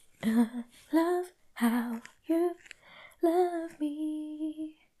Love how you love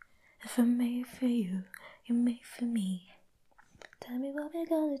me. If I'm made for you, you're made for me. Tell me what we're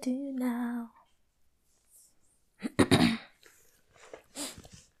gonna do now.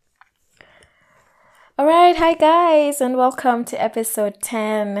 Alright, hi guys, and welcome to episode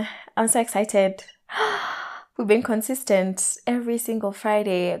 10. I'm so excited. We've been consistent every single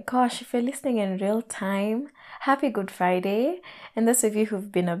Friday. Gosh, if you're listening in real time, happy Good Friday. And those of you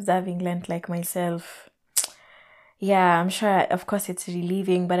who've been observing Lent like myself, yeah, I'm sure, of course, it's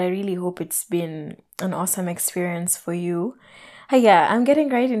relieving, but I really hope it's been an awesome experience for you. Yeah, I'm getting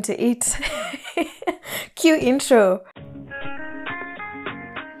right into it. Cue intro.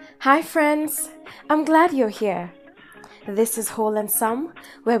 Hi, friends. I'm glad you're here. This is Whole and Some,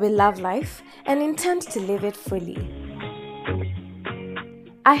 where we love life and intend to live it fully.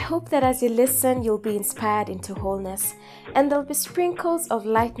 I hope that as you listen, you'll be inspired into wholeness, and there'll be sprinkles of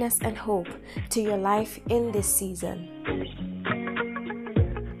lightness and hope to your life in this season.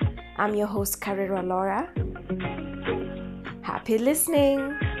 I'm your host, Carrera Laura. Happy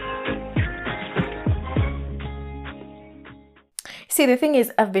listening! See, the thing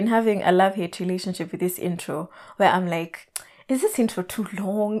is, I've been having a love-hate relationship with this intro, where I'm like, is this intro too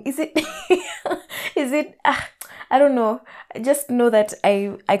long? Is it, I don't know. I just know that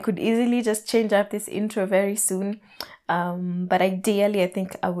I could easily just change up this intro very soon. But ideally, I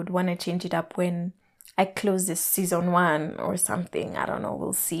think I would want to change it up when I close this season 1 or something. I don't know,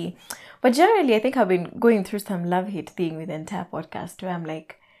 we'll see. But generally, I think I've been going through some love-hate thing with the entire podcast, where I'm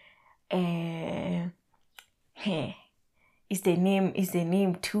like, hey. Is the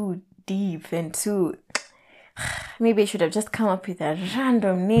name too deep and too... Maybe I should have just come up with a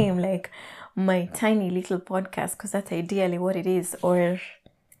random name like my tiny little podcast, because that's ideally what it is. Or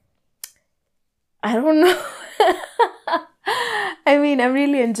I don't know. I mean, I'm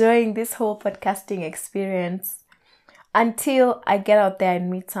really enjoying this whole podcasting experience until I get out there and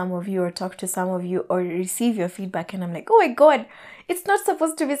meet some of you or talk to some of you or receive your feedback, and I'm like, oh my god, it's not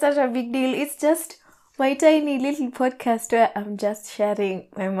supposed to be such a big deal. It's just my tiny little podcast where I'm just sharing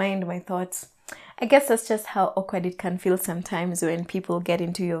my mind, my thoughts. I guess that's just how awkward it can feel sometimes when people get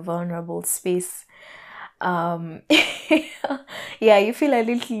into your vulnerable space. Yeah, you feel a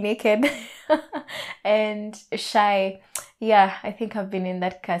little naked and shy. Yeah, I think I've been in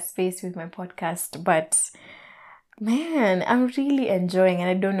that space with my podcast, but man, I'm really enjoying it.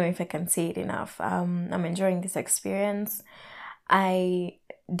 I don't know if I can say it enough. I'm enjoying this experience. I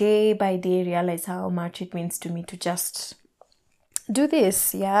day by day realize how much it means to me to just do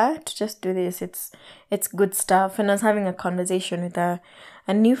this. To just do this. It's good stuff. And I was having a conversation with a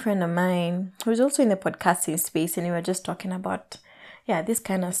new friend of mine who's also in the podcasting space, and we were just talking about this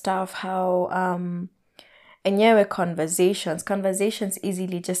kind of stuff, how where conversations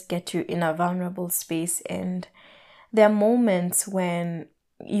easily just get you in a vulnerable space, and there are moments when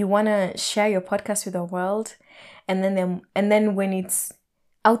you want to share your podcast with the world, and then when it's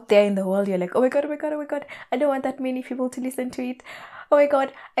out there in the world, you're like, oh my god, I don't want that many people to listen to it. Oh my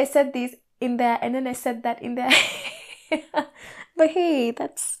god, I said this in there, and then I said that in there. But hey,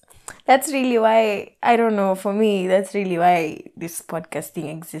 that's really why, I don't know, for me, that's really why this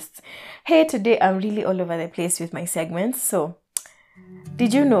podcasting exists. Hey, today I'm really all over the place with my segments. So,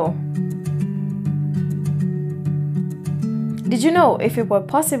 did you know if it were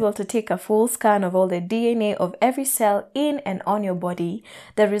possible to take a full scan of all the DNA of every cell in and on your body,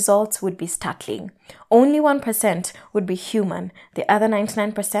 the results would be startling. Only 1% would be human. The other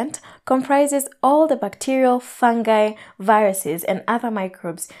 99% comprises all the bacterial, fungi, viruses, and other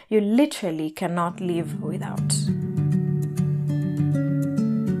microbes you literally cannot live without.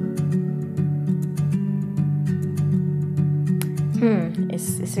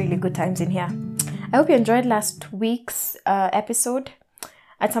 It's really good times in here. I hope you enjoyed last week's episode.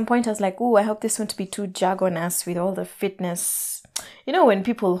 At some point, I was like, oh, I hope this won't be too jargonous with all the fitness. You know, when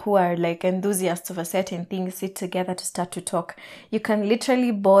people who are like enthusiasts of a certain thing sit together to start to talk, you can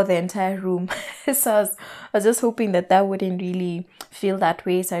literally bore the entire room. So I was just hoping that wouldn't really feel that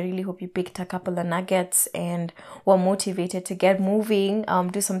way. So I really hope you picked a couple of nuggets and were motivated to get moving,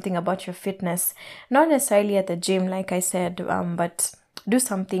 do something about your fitness. Not necessarily at the gym, like I said, but do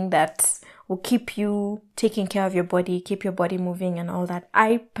something that will keep you taking care of your body, keep your body moving and all that.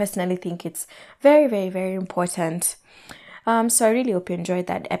 I personally think it's very, very, very important. So I really hope you enjoyed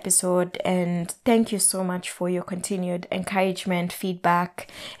that episode, and thank you so much for your continued encouragement, feedback,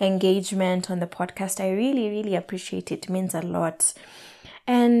 engagement on the podcast. I really, really appreciate it. It means a lot.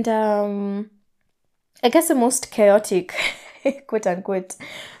 And I guess the most chaotic, quote unquote,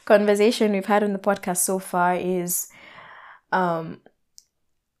 conversation we've had on the podcast so far is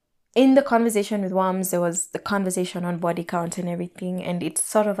in the conversation with Worms, there was the conversation on body count and everything, and it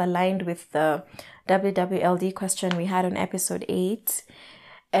sort of aligned with the WWLD question we had on episode 8.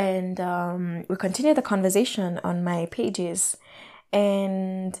 And we continued the conversation on my pages.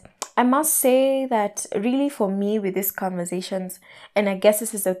 And I must say that really for me with these conversations, and I guess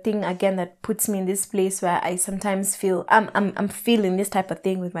this is the thing again that puts me in this place where I sometimes feel I'm feeling this type of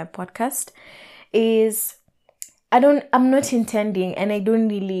thing with my podcast, is I'm not intending, and I don't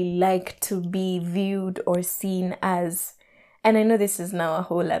really like to be viewed or seen as, and I know this is now a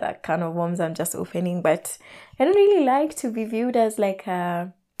whole other can of worms I'm just opening, but I don't really like to be viewed as like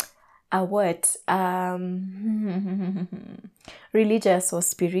a what? Religious or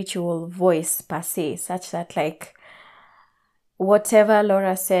spiritual voice per se, such that like whatever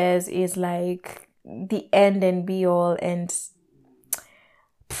Laura says is like the end and be all, and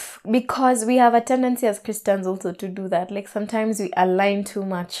because we have a tendency as Christians also to do that. Like sometimes we align too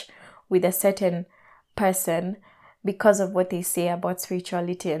much with a certain person because of what they say about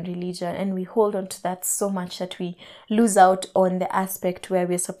spirituality and religion, and we hold on to that so much that we lose out on the aspect where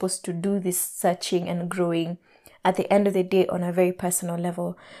we're supposed to do this searching and growing at the end of the day on a very personal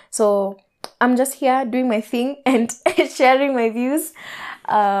level. So I'm just here doing my thing and sharing my views.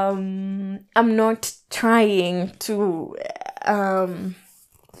 I'm not trying to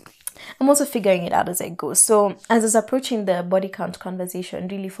I'm also figuring it out as I go. So as I was approaching the body count conversation,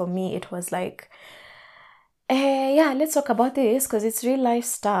 really for me it was like, yeah, let's talk about this because it's real life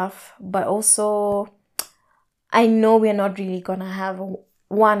stuff, but also I know we're not really gonna have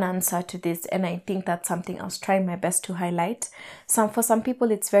one answer to this, and I think that's something I was trying my best to highlight. For some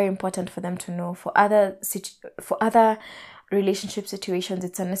people it's very important for them to know. For other relationship situations,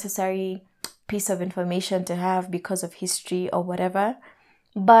 it's a necessary piece of information to have because of history or whatever.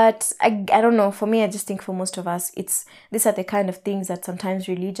 But I don't know, for me, I just think for most of us, these are the kind of things that sometimes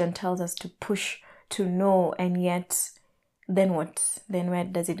religion tells us to push to know, and yet then what? Then where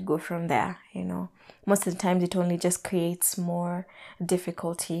does it go from there? Most of the times it only just creates more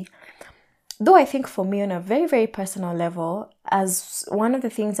difficulty. Though I think for me on a very, very personal level, as one of the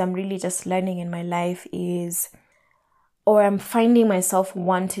things I'm really just learning in my life is, or I'm finding myself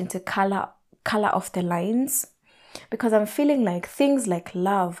wanting to color off the lines, because I'm feeling like things like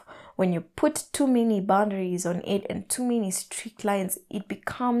love, when you put too many boundaries on it and too many strict lines, it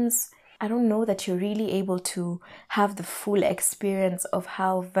becomes, I don't know that you're really able to have the full experience of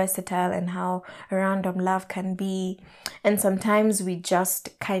how versatile and how random love can be. And sometimes we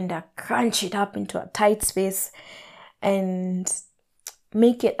just kind of crunch it up into a tight space and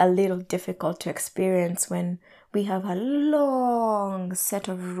make it a little difficult to experience when we have a long set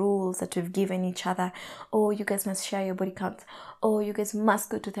of rules that we've given each other. Oh, you guys must share your body count. Oh, you guys must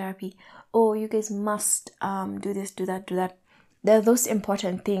go to therapy. Oh, you guys must do this, do that, do that. There are those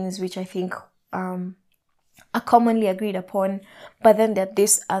important things which I think are commonly agreed upon, but then there are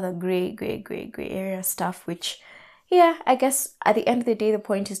this other gray area stuff which, yeah, I guess at the end of the day, the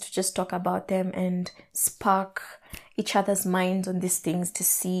point is to just talk about them and spark each other's minds on these things to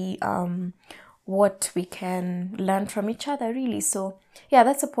see what we can learn from each other, really. So yeah,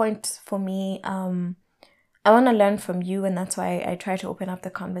 that's a point for me. I want to learn from you, and that's why I try to open up the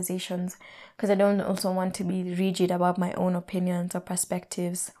conversations, because I don't also want to be rigid about my own opinions or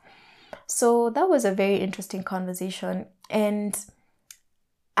perspectives. So that was a very interesting conversation, and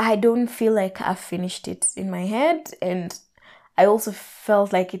I don't feel like I've finished it in my head, and I also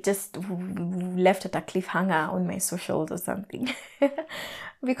felt like it just left at a cliffhanger on my socials or something.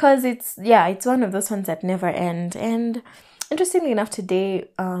 Because it's one of those ones that never end. And interestingly enough, today,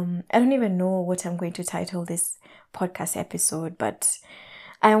 I don't even know what I'm going to title this podcast episode, but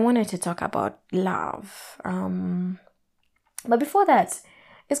I wanted to talk about love. But before that,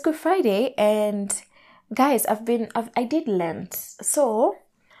 it's Good Friday, and guys, I did Lent. So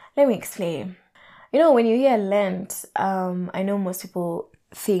let me explain. When you hear Lent, I know most people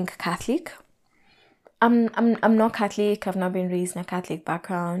think Catholic. I'm not Catholic. I've not been raised in a Catholic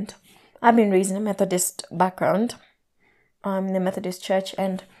background. I've been raised in a Methodist background, in the Methodist Church.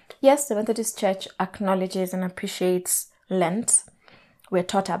 And yes, the Methodist Church acknowledges and appreciates Lent. We're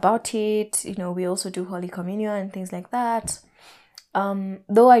taught about it. We also do Holy Communion and things like that.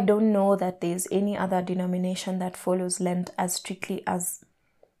 Though I don't know that there's any other denomination that follows Lent as strictly as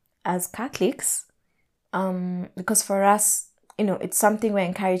Catholics. Because for us, it's something we're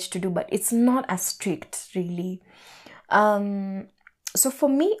encouraged to do, but it's not as strict, really. So for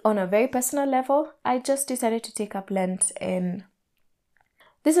me, on a very personal level, I just decided to take up Lent, and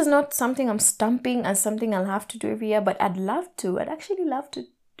this is not something I'm stamping as something I'll have to do every year, but I'd actually love to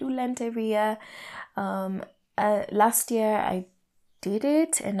do Lent every year. Last year, I did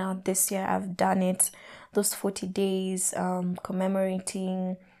it, and now this year I've done it. Those 40 days,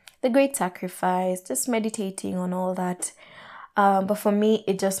 commemorating the great sacrifice, just meditating on all that. But for me,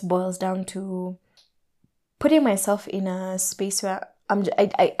 it just boils down to putting myself in a space where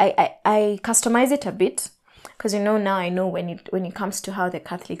I customize it a bit, because now I know when it comes to how the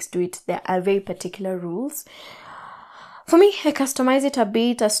Catholics do it, there are very particular rules. For me, I customize it a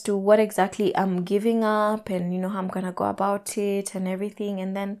bit as to what exactly I'm giving up, and how I'm gonna go about it and everything,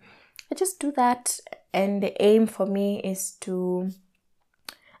 and then I just do that. And the aim for me is to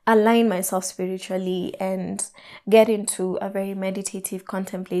align myself spiritually and get into a very meditative,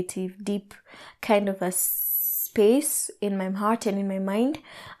 contemplative, deep kind of a space in my heart and in my mind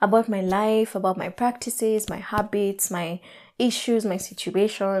about my life, about my practices, my habits, my issues, my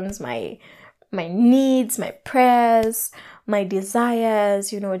situations, my needs, my prayers, my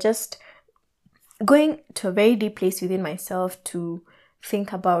desires, just going to a very deep place within myself to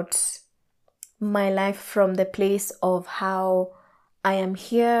think about my life from the place of how I am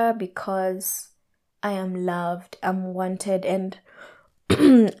here because I am loved, I'm wanted, and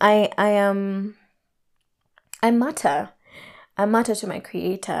I matter. I matter to my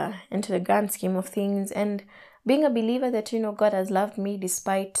Creator and to the grand scheme of things, and being a believer that God has loved me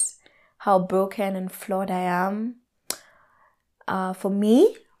despite how broken and flawed I am. For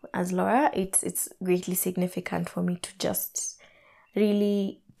me, as Laura, it's greatly significant for me to just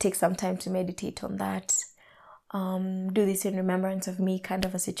really take some time to meditate on that. Do this in remembrance of me kind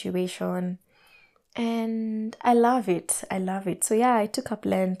of a situation. And I love it. So yeah, I took up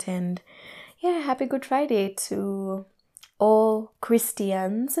Lent, and yeah, happy Good Friday to all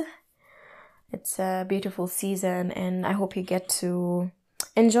Christians. It's a beautiful season, and I hope you get to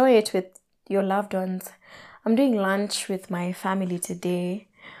enjoy it with your loved ones. I'm doing lunch with my family today.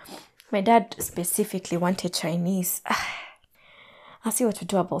 My dad specifically wanted Chinese. I'll see what to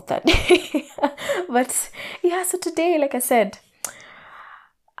do about that. But yeah, so today, like I said,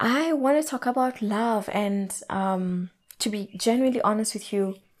 I want to talk about love, and to be genuinely honest with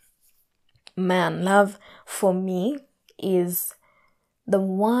you, man, love for me is the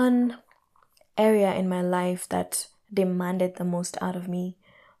one area in my life that demanded the most out of me,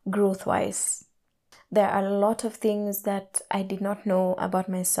 growth-wise. There are a lot of things that I did not know about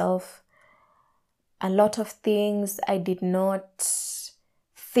myself, a lot of things I did not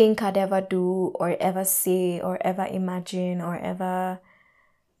think I'd ever do or ever say or ever imagine or ever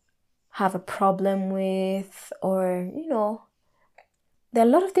have a problem with, or there are a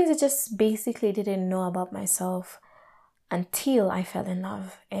lot of things I just basically didn't know about myself until I fell in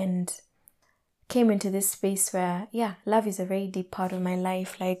love and came into this space where, yeah, love is a very deep part of my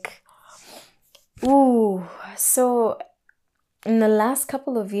life. So in the last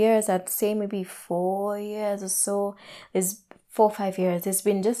couple of years, I'd say maybe 4 years or so, there's 4 or 5 years, there's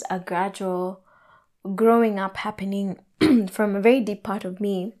been just a gradual growing up happening from a very deep part of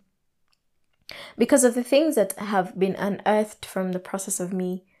me because of the things that have been unearthed from the process of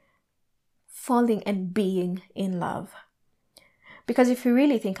me falling and being in love. Because if you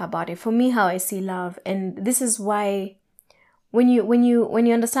really think about it, for me, how I see love, and this is why when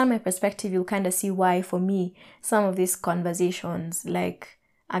you understand my perspective, you'll kind of see why for me some of these conversations, like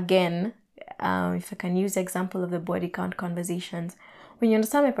again, if I can use the example of the body count conversations, when you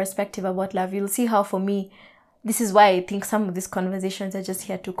understand my perspective about love, you'll see how for me, this is why I think some of these conversations are just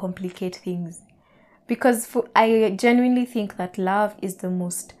here to complicate things. Because I genuinely think that love is the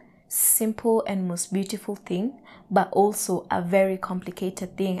most simple and most beautiful thing, but also a very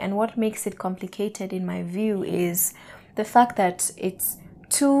complicated thing. And what makes it complicated in my view is the fact that it's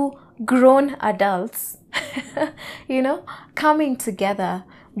two grown adults, coming together,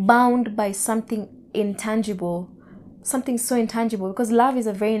 bound by something intangible, something so intangible, because love is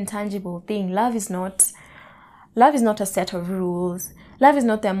a very intangible thing. Love is not a set of rules. Love is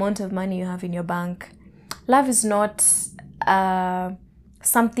not the amount of money you have in your bank. Love is not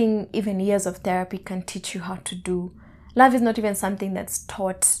something even years of therapy can teach you how to do. Love is not even something that's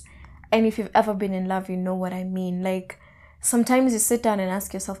taught. And if you've ever been in love, you know what I mean. Like, sometimes you sit down and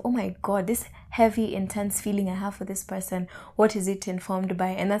ask yourself, oh my God, this heavy, intense feeling I have for this person, what is it informed by?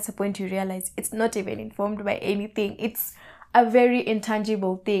 And that's the point you realize it's not even informed by anything. It's a very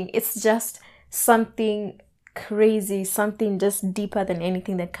intangible thing. It's just something crazy, something just deeper than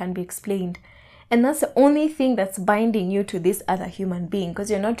anything that can be explained. And that's the only thing that's binding you to this other human being, because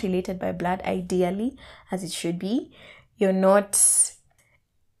you're not related by blood, ideally, as it should be. You're not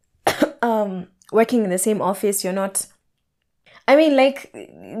working in the same office. You're not,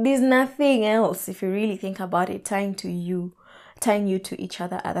 there's nothing else, if you really think about it, tying you to each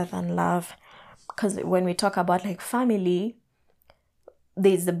other than love. Because when we talk about family,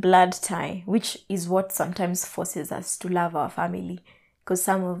 there's the blood tie, which is what sometimes forces us to love our family, because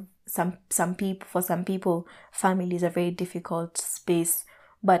some people family is a very difficult space,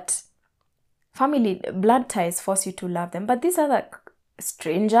 but family blood ties force you to love them. But this other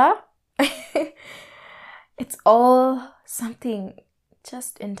stranger, it's all something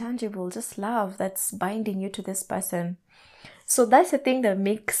just intangible, just love that's binding you to this person. So that's the thing that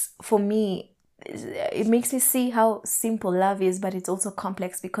makes, for me, it makes me see how simple love is, but it's also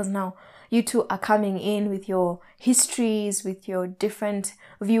complex, because now you two are coming in with your histories, with your different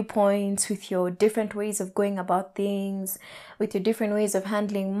viewpoints, with your different ways of going about things, with your different ways of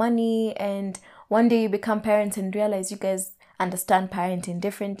handling money. And one day you become parents and realize you guys understand parenting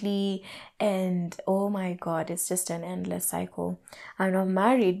differently. And oh my God, it's just an endless cycle. I'm not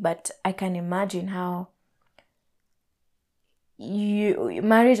married, but I can imagine how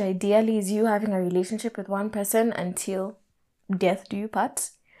marriage ideally is you having a relationship with one person until death do you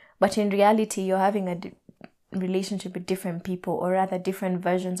part, but in reality you're having a relationship with different people, or rather different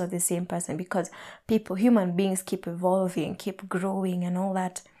versions of the same person, because human beings keep evolving, keep growing and all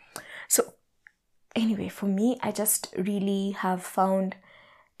that. So anyway, for me, I just really have found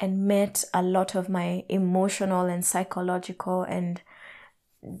and met a lot of my emotional and psychological and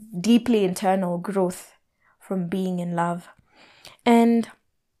deeply internal growth from being in love. And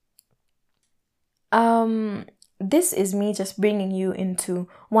this is me just bringing you into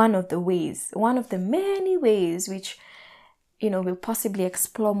one of the many ways which, we'll possibly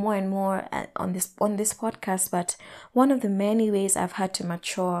explore more and more on this podcast. But one of the many ways I've had to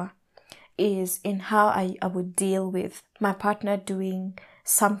mature is in how I would deal with my partner doing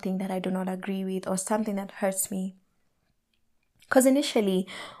something that I do not agree with, or something that hurts me. Because initially,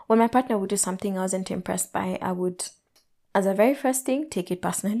 when my partner would do something I wasn't impressed by, I would, as a very first thing, take it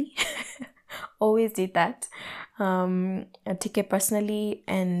personally. Always did that. I take it personally,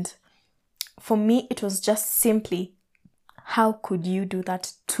 and for me, it was just simply, how could you do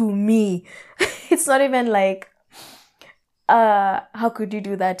that to me? It's not even like, how could you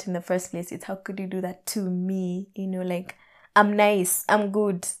do that in the first place? It's how could you do that to me? Like, I'm nice, I'm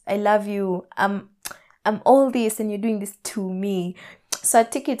good, I love you, I'm all this, and you're doing this to me. So I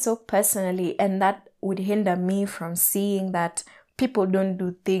take it so personally, and that would hinder me from seeing that people don't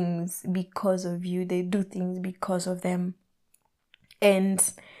do things because of you, they do things because of them. And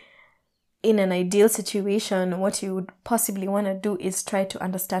in an ideal situation, what you would possibly want to do is try to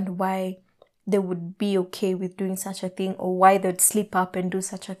understand why they would be okay with doing such a thing, or why they'd slip up and do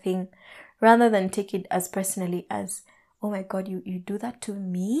such a thing, rather than take it as personally as, oh my God, you do that to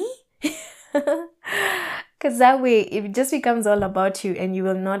me? Because that way it just becomes all about you, and you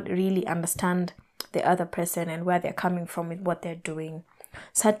will not really understand the other person and where they're coming from with what they're doing.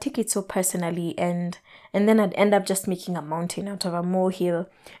 So I'd take it so personally, and then I'd end up just making a mountain out of a molehill.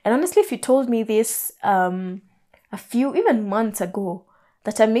 And honestly, if you told me this a few even months ago,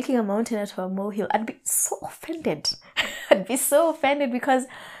 that I'm making a mountain out of a molehill, I'd be so offended. I'd be so offended, because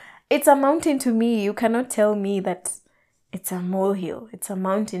it's a mountain to me. You cannot tell me that it's a molehill. It's a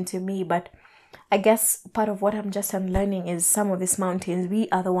mountain to me. But I guess part of what I'm learning is some of these mountains, we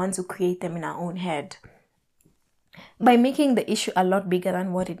are the ones who create them in our own head, by making the issue a lot bigger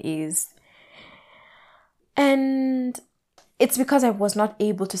than what it is. And it's because I was not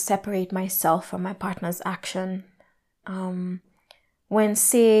able to separate myself from my partner's action. When,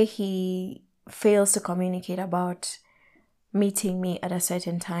 say, he fails to communicate about meeting me at a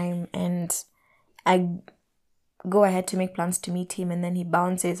certain time, and I go ahead to make plans to meet him, and then he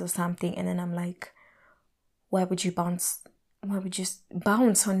bounces or something, and then I'm like, why would you bounce? Why would you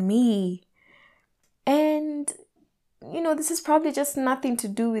bounce on me? And this is probably just nothing to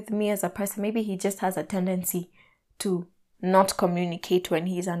do with me as a person. Maybe he just has a tendency to not communicate when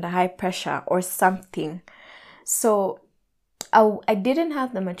he's under high pressure or something. So I didn't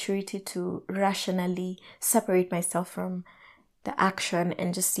have the maturity to rationally separate myself from the action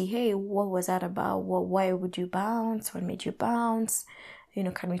and just see, hey, what was that about? Why would you bounce? What made you bounce?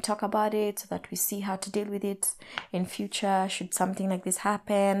 Can we talk about it so that we see how to deal with it in future should something like this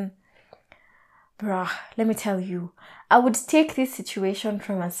happen? Bruh, let me tell you, I would take this situation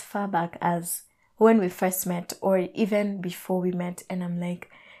from as far back as when we first met, or even before we met, and I'm like,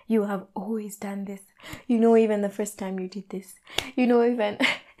 you have always done this. Even the first time you did this. Even...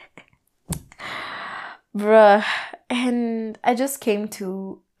 Bruh. And I just came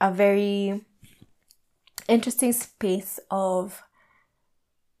to a very interesting space of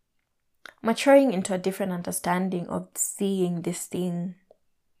maturing into a different understanding of seeing this thing.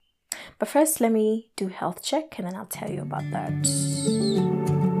 But first, let me do health check, and then I'll tell you about that.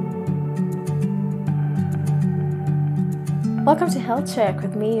 Welcome to Health Check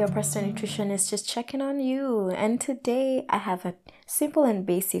with me, your personal nutritionist, just checking on you. And today I have a simple and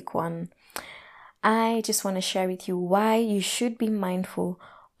basic one. I just want to share with you why you should be mindful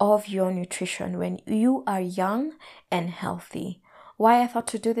of your nutrition when you are young and healthy. Why I thought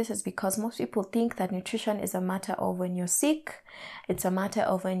to do this is because most people think that nutrition is a matter of when you're sick, it's a matter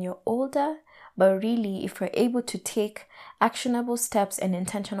of when you're older. But really, if we're able to take actionable steps and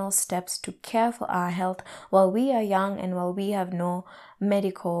intentional steps to care for our health while we are young and while we have no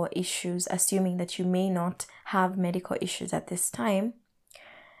medical issues, assuming that you may not have medical issues at this time,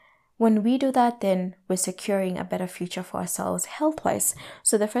 when we do that, then we're securing a better future for ourselves health-wise.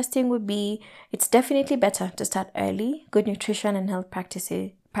 So the first thing would be, it's definitely better to start early. Good nutrition and health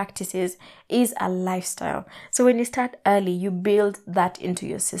practices is a lifestyle. So when you start early, you build that into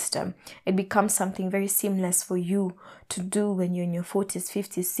your system. It becomes something very seamless for you to do when you're in your 40s,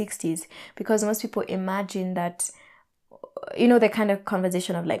 50s, 60s, because most people imagine that, the kind of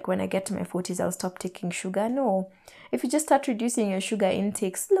conversation of like, when I get to my 40s, I'll stop taking sugar. No. If you just start reducing your sugar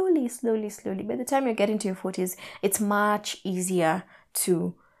intake slowly, by the time you get into your 40s, it's much easier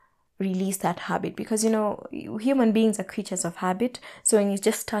to release that habit, because human beings are creatures of habit. So when you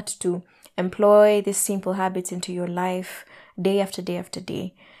just start to employ these simple habits into your life day after day after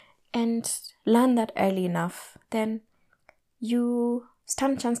day and learn that early enough, then you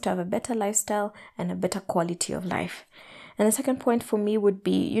stand a chance to have a better lifestyle and a better quality of life. And the second point for me would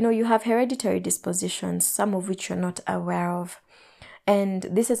be, you have hereditary dispositions, some of which you're not aware of. And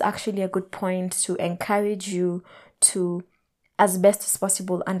this is actually a good point to encourage you to, as best as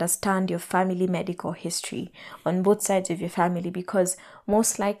possible, understand your family medical history on both sides of your family, because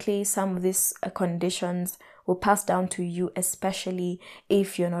most likely some of these conditions will pass down to you, especially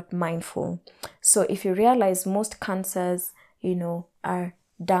if you're not mindful. So if you realize most cancers, are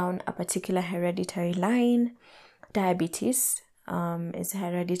down a particular hereditary line, diabetes is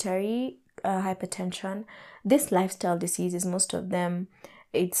hereditary, hypertension, this lifestyle diseases, most of them,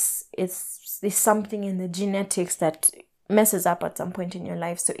 it's something in the genetics that messes up at some point in your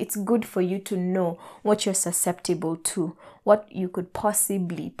life. So it's good for you to know what you're susceptible to, what you could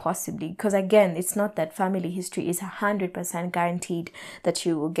possibly, because again, it's not that family history is 100% guaranteed that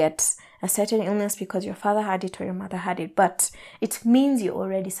you will get a certain illness because your father had it or your mother had it, but it means you're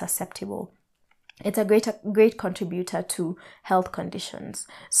already susceptible. It's a great contributor to health conditions.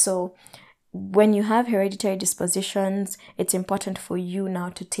 So when you have hereditary dispositions, it's important for you now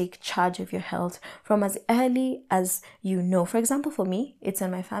to take charge of your health from as early as you know. For example, for me, it's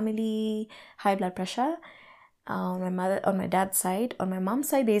in my family, high blood pressure. On my dad's side. On my mom's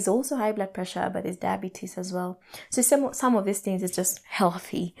side, there's also high blood pressure, but there's diabetes as well. So some of these things is just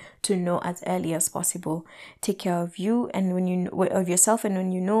healthy to know as early as possible. Take care of you and of yourself, and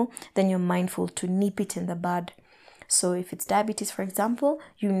when you know, then you're mindful to nip it in the bud. So if it's diabetes, for example,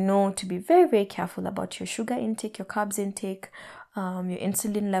 you know to be very, very careful about your sugar intake, your carbs intake, your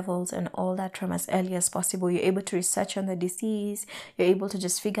insulin levels and all that from as early as possible. You're able to research on the disease. You're able to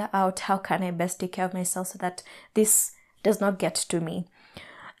just figure out how can I best take care of myself so that this does not get to me.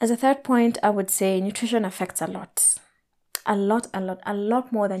 As a third point, I would say nutrition affects a lot. A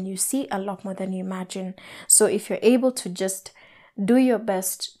lot more than you see, a lot more than you imagine. So if you're able to just do your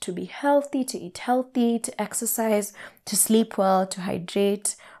best to be healthy, to eat healthy, to exercise, to sleep well, to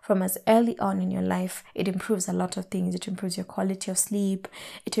hydrate from as early on in your life, it improves a lot of things. It improves your quality of sleep.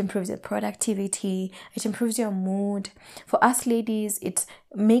 It improves your productivity. It improves your mood. For us ladies, it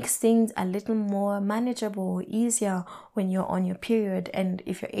makes things a little more manageable, easier when you're on your period. And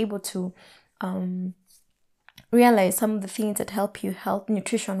if you're able to realize some of the things that help you health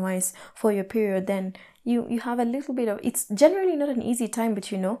nutrition wise for your period, then you have a little bit of, it's generally not an easy time,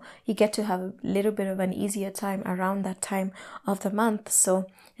 but you get to have a little bit of an easier time around that time of the month. So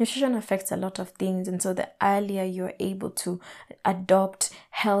nutrition affects a lot of things, and so the earlier you're able to adopt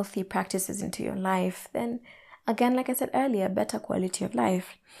healthy practices into your life, then again, like I said earlier, better quality of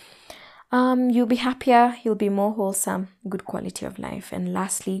life. You'll be happier, you'll be more wholesome, good quality of life. And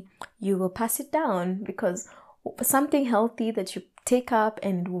lastly, you will pass it down, because something healthy that you take up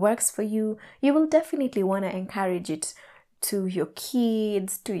and works for you, you will definitely want to encourage it to your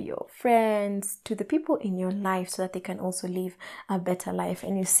kids, to your friends, to the people in your life, so that they can also live a better life.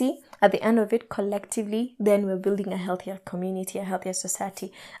 And you see, at the end of it, collectively, then we're building a healthier community, a healthier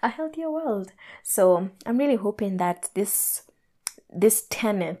society, a healthier world. So I'm really hoping that these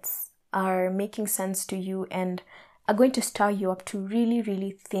tenets are making sense to you and are going to stir you up to really,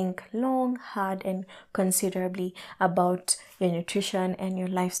 really think long, hard, and considerably about your nutrition and your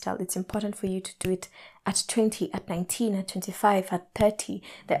lifestyle. It's important for you to do it at 20, at 19, at 25, at 30.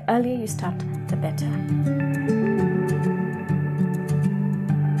 The earlier you start, the better.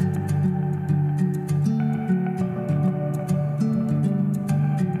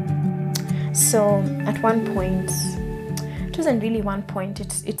 So at one point, it wasn't really one point.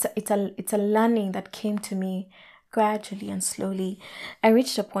 It's a learning that came to me gradually and slowly. I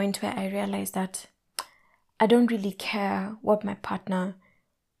reached a point where I realized that I don't really care what my partner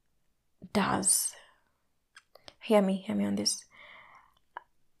does. Hear me on this.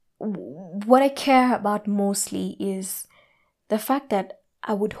 What I care about mostly is the fact that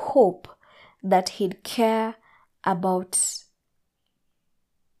I would hope that he'd care about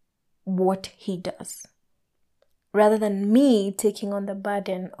what he does, rather than me taking on the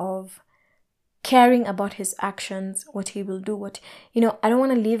burden of caring about his actions, what he will do, I don't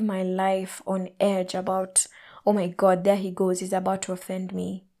want to live my life on edge about, oh my God, there he goes, he's about to offend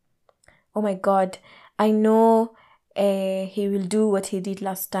me. Oh my God, I know he will do what he did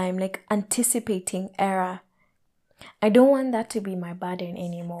last time, like anticipating error. I don't want that to be my burden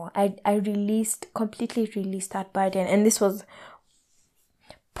anymore. I completely released that burden. And this was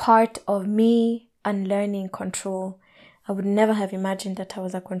part of me unlearning control. I would never have imagined that I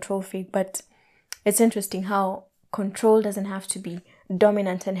was a control freak, but it's interesting how control doesn't have to be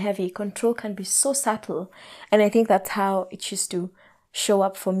dominant and heavy. Control can be so subtle. And I think that's how it used to show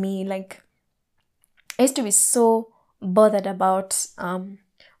up for me. Like, I used to be so bothered about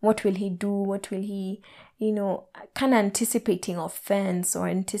what will he do, what will he, kind of anticipating offense or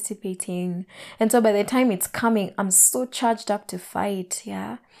anticipating. And so by the time it's coming, I'm so charged up to fight,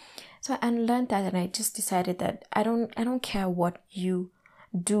 yeah. So I unlearned that, and I just decided that I don't care what you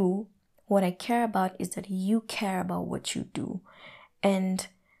do. What I care about is that you care about what you do. And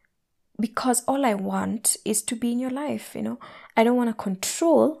because all I want is to be in your life, I don't want to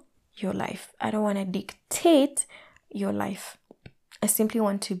control your life. I don't want to dictate your life. I simply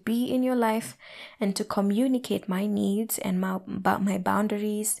want to be in your life and to communicate my needs and my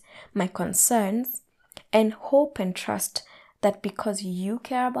boundaries, my concerns, and hope and trust that because you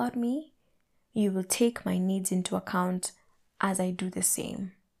care about me, you will take my needs into account as I do the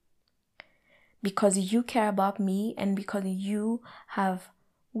same. Because you care about me and because you have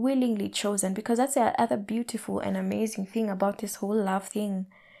willingly chosen, because that's the other beautiful and amazing thing about this whole love thing.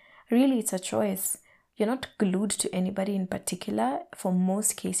 Really, it's a choice. You're not glued to anybody in particular for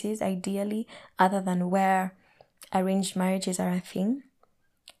most cases, ideally, other than where arranged marriages are a thing.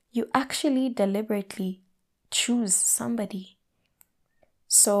 You actually deliberately choose somebody.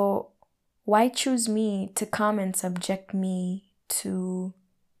 So why choose me to come and subject me to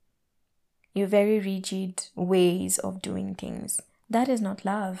your very rigid ways of doing things? That is not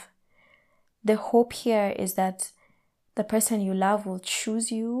love. The hope here is that the person you love will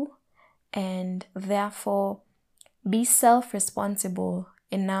choose you and therefore be self-responsible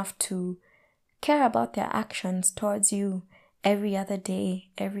enough to care about their actions towards you every other day,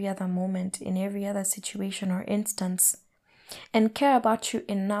 every other moment, in every other situation or instance, and care about you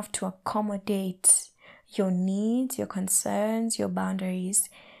enough to accommodate your needs, your concerns, your boundaries,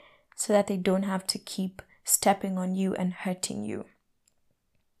 so that they don't have to keep stepping on you and hurting you.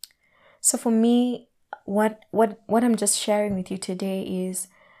 So for me, what I'm just sharing with you today is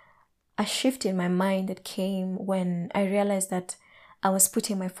a shift in my mind that came when I realized that I was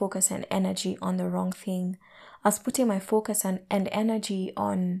putting my focus and energy on the wrong thing. I was putting my focus and energy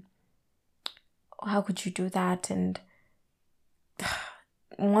on how could you do that, and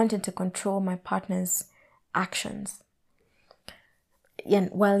wanting to control my partner's actions.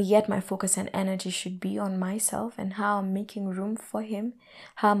 And while yet my focus and energy should be on myself and how I'm making room for him,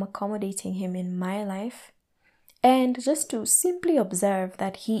 how I'm accommodating him in my life, and just to simply observe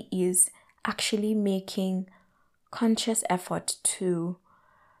that he is actually making conscious effort to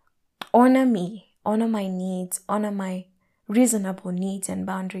honor me, honor my needs, honor my reasonable needs and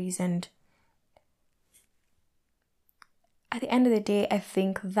boundaries. And at the end of the day, I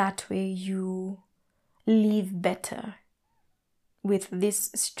think that way you live better with this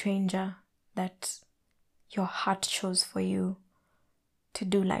stranger that your heart chose for you to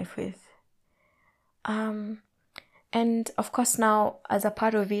do life with. And of course, now as a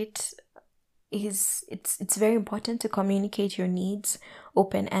part of it, it's very important to communicate your needs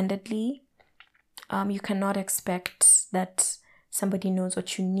open-endedly. You cannot expect that somebody knows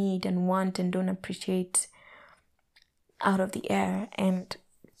what you need and want and don't appreciate out of the air. And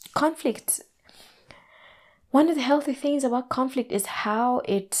conflict, one of the healthy things about conflict is how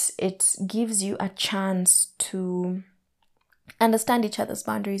it gives you a chance to understand each other's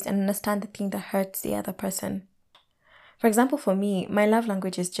boundaries and understand the thing that hurts the other person. For example, for me, my love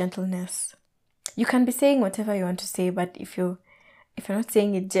language is gentleness. You can be saying whatever you want to say, but if you're not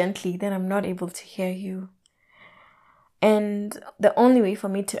saying it gently, then I'm not able to hear you. And the only way for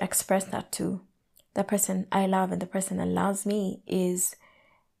me to express that to the person I love and the person that loves me is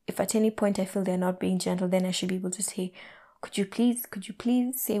if at any point I feel they're not being gentle, then I should be able to say, could you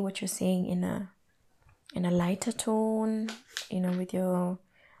please say what you're saying in a lighter tone, with your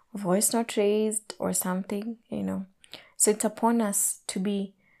voice not raised or something, So it's upon us to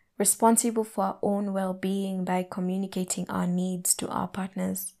be responsible for our own well-being by communicating our needs to our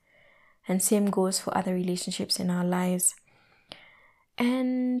partners. And same goes for other relationships in our lives.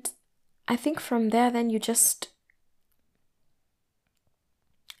 And I think from there, then you just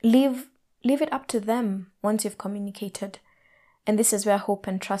leave it up to them once you've communicated. And this is where hope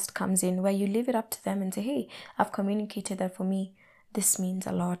and trust comes in, where you leave it up to them and say, hey, I've communicated that for me, this means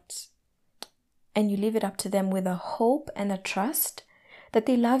a lot. And you leave it up to them with a hope and a trust that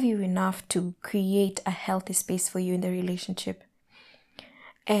they love you enough to create a healthy space for you in the relationship.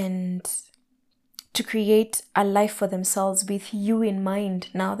 And to create a life for themselves with you in mind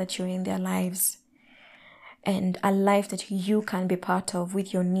now that you're in their lives. And a life that you can be part of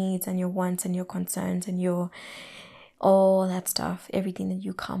with your needs and your wants and your concerns and your all that stuff, everything that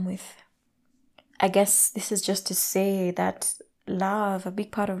you come with. I guess this is just to say that love, a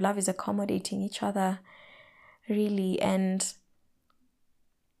big part of love is accommodating each other, really. And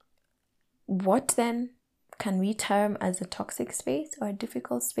what then can we term as a toxic space or a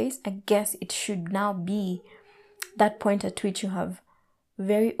difficult space? I guess it should now be that point at which you have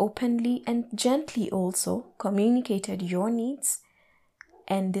very openly and gently also communicated your needs,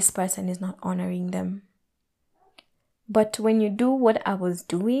 and this person is not honoring them. But when you do what I was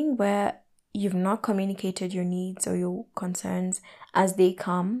doing, where you've not communicated your needs or your concerns as they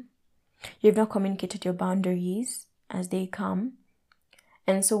come, you've not communicated your boundaries as they come,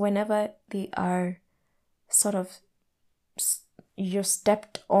 and so whenever they are sort of you're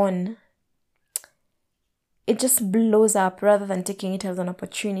stepped on, it just blows up rather than taking it as an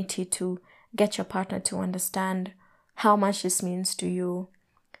opportunity to get your partner to understand how much this means to you.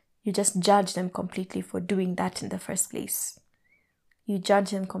 You just judge them completely for doing that in the first place. You judge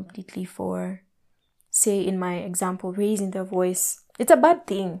them completely for, say in my example, raising their voice. It's a bad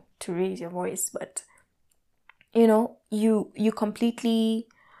thing to raise your voice, but you completely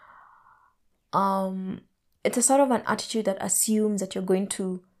it's a sort of an attitude that assumes that you're going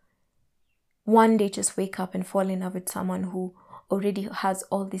to one day just wake up and fall in love with someone who already has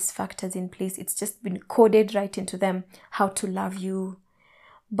all these factors in place. It's just been coded right into them how to love you.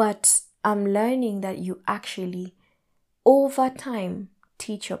 But I'm learning that you actually, over time,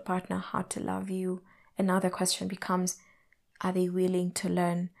 teach your partner how to love you. And now the question becomes, are they willing to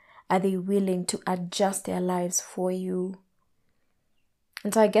learn? Are they willing to adjust their lives for you?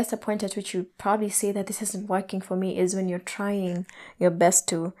 And so I guess the point at which you probably say that this isn't working for me is when you're trying your best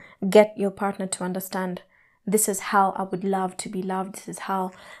to get your partner to understand, this is how I would love to be loved. This is how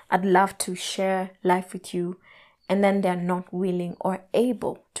I'd love to share life with you. And then they're not willing or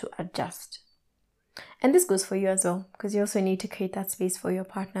able to adjust. And this goes for you as well, because you also need to create that space for your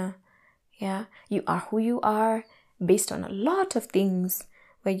partner. Yeah, you are who you are based on a lot of things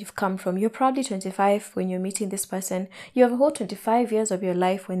where you've come from. You're probably 25 when you're meeting this person. You have a whole 25 years of your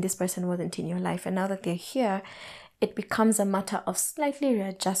life when this person wasn't in your life. And now that they're here, it becomes a matter of slightly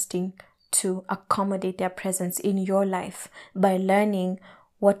readjusting to accommodate their presence in your life by learning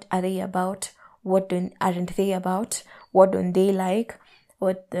what are they about, what aren't they about, what don't they like,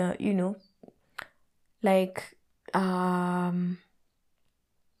 what I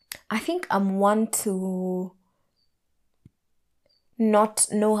think I'm one to not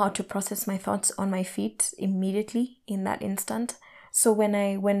know how to process my thoughts on my feet immediately in that instant. So when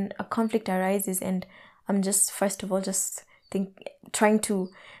a conflict arises and I'm just first of all just trying to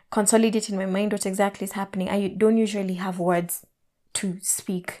consolidate in my mind what exactly is happening, I don't usually have words to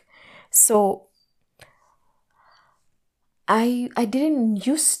speak. So I didn't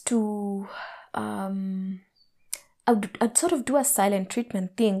used to I'd sort of do a silent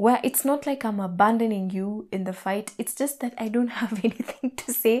treatment thing where it's not like I'm abandoning you in the fight. It's just that I don't have anything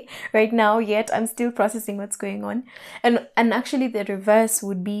to say right now yet. I'm still processing what's going on. And actually the reverse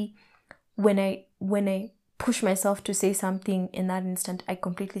would be when I push myself to say something in that instant, I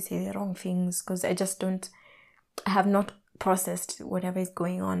completely say the wrong things because I have not processed whatever is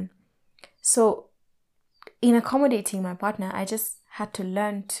going on. So in accommodating my partner, I just had to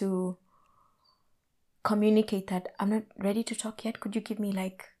learn to communicate that I'm not ready to talk yet. Could you give me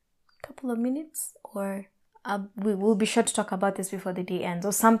like a couple of minutes, or we will be sure to talk about this before the day ends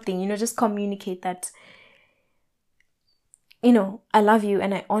or something, just communicate that, I love you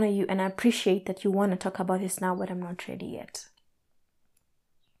and I honor you and I appreciate that you want to talk about this now, but I'm not ready yet.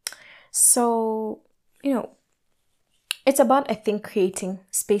 So, it's about, I think, creating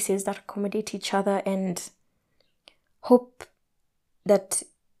spaces that accommodate each other and hope that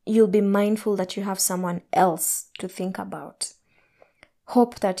you'll be mindful that you have someone else to think about.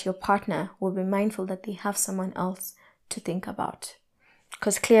 Hope that your partner will be mindful that they have someone else to think about.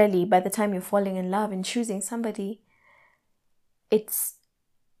 Because clearly, by the time you're falling in love and choosing somebody, it's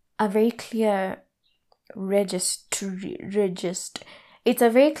a very clear it's a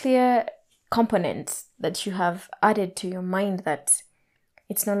very clear component that you have added to your mind, that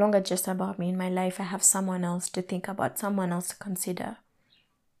it's no longer just about me in my life. I have someone else to think about, someone else to consider.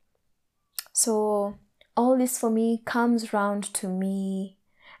 So all this for me comes round to me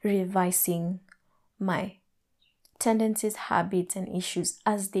revising my tendencies, habits, and issues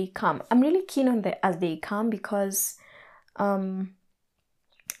as they come. I'm really keen on the as they come, because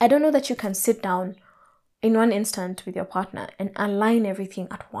I don't know that you can sit down in one instant with your partner and align everything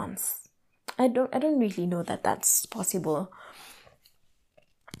at once. I don't really know that that's possible.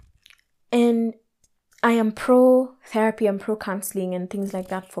 And I am pro therapy, I'm pro counseling and things like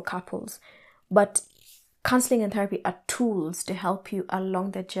that for couples. But counseling and therapy are tools to help you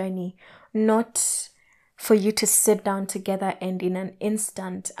along the journey, not for you to sit down together and in an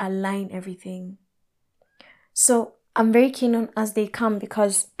instant align everything. So I'm very keen on as they come,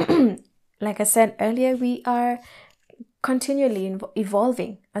 because like I said earlier, we are continually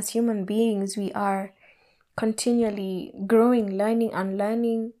evolving as human beings. We are continually growing, learning,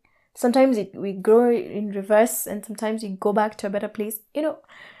 unlearning. Sometimes we grow in reverse, and sometimes we go back to a better place,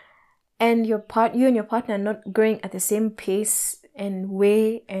 and you and your partner are not growing at the same pace and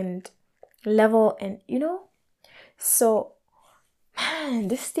way and level, and so man,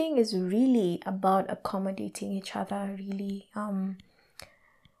 this thing is really about accommodating each other. Really,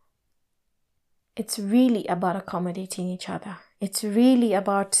 it's really about accommodating each other. It's really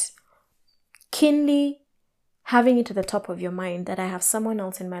about keenly having it to the top of your mind that I have someone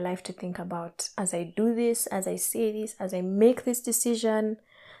else in my life to think about. As I do this, as I say this, as I make this decision,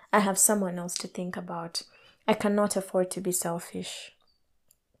 I have someone else to think about. I cannot afford to be selfish.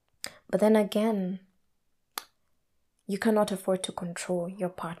 But then again, you cannot afford to control your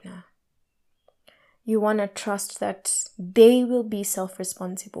partner. You want to trust that they will be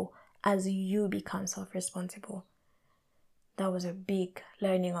self-responsible as you become self-responsible. That was a big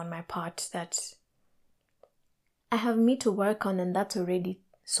learning on my part, that I have me to work on, and that's already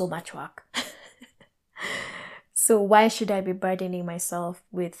so much work. So why should I be burdening myself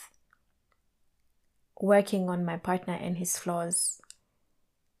with working on my partner and his flaws?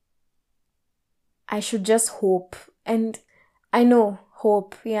 I should just hope. And I know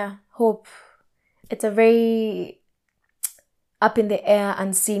hope. It's a very up in the air,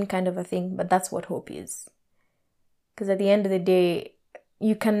 unseen kind of a thing, but that's what hope is. Because at the end of the day,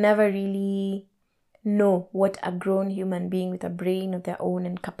 you can never really know what a grown human being with a brain of their own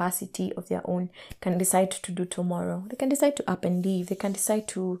and capacity of their own can decide to do tomorrow. They can decide to up and leave. They can decide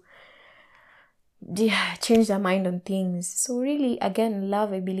to change their mind on things. So really, again,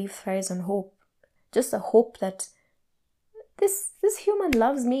 love, I believe, thrives on hope. Just a hope that this human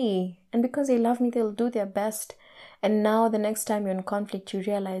loves me, and because they love me, they'll do their best. And now the next time you're in conflict, you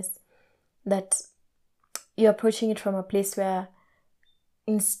realize that you're approaching it from a place where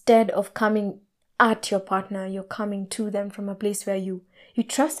instead of coming at your partner, you're coming to them from a place where you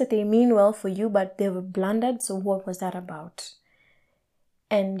trust that they mean well for you, but they were blundered. So what was that about?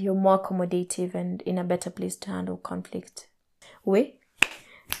 And you're more accommodative and in a better place to handle conflict.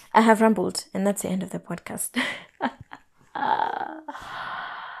 I have rambled, and that's the end of the podcast.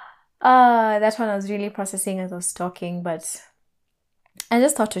 That one I was really processing as I was talking, but I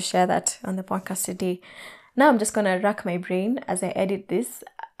just thought to share that on the podcast today. Now I'm just going to rack my brain as I edit this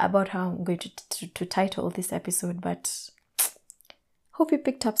about how I'm going to title this episode, but hope you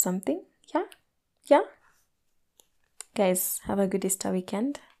picked up something. Yeah. Guys, have a good Easter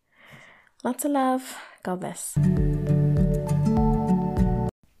weekend. Lots of love. God bless.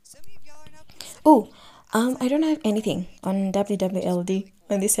 I don't have anything on WWLD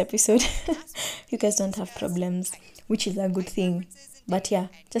on this episode. You guys don't have problems, which is a good thing. But yeah,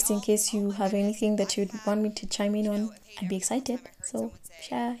 just in case you have anything that you'd want me to chime in on, I'd be excited. So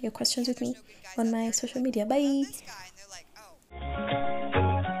share your questions with me on my social media. Bye.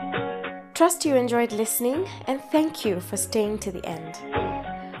 Trust you enjoyed listening, and thank you for staying to the end.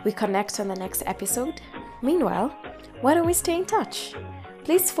 We connect on the next episode. Meanwhile, why don't we stay in touch?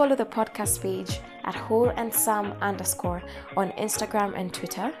 Please follow the podcast page at wholeandsome_ on Instagram and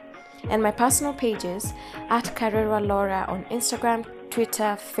Twitter, and my personal pages at Carrera Laura on Instagram,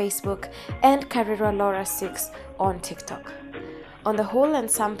 Twitter, Facebook, and Carrera Laura 6 on TikTok. On the Whole and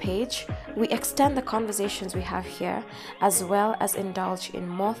Some page, we extend the conversations we have here, as well as indulge in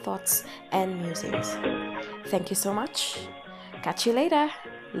more thoughts and musings. Thank you so much. Catch you later.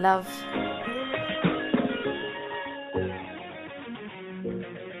 Love.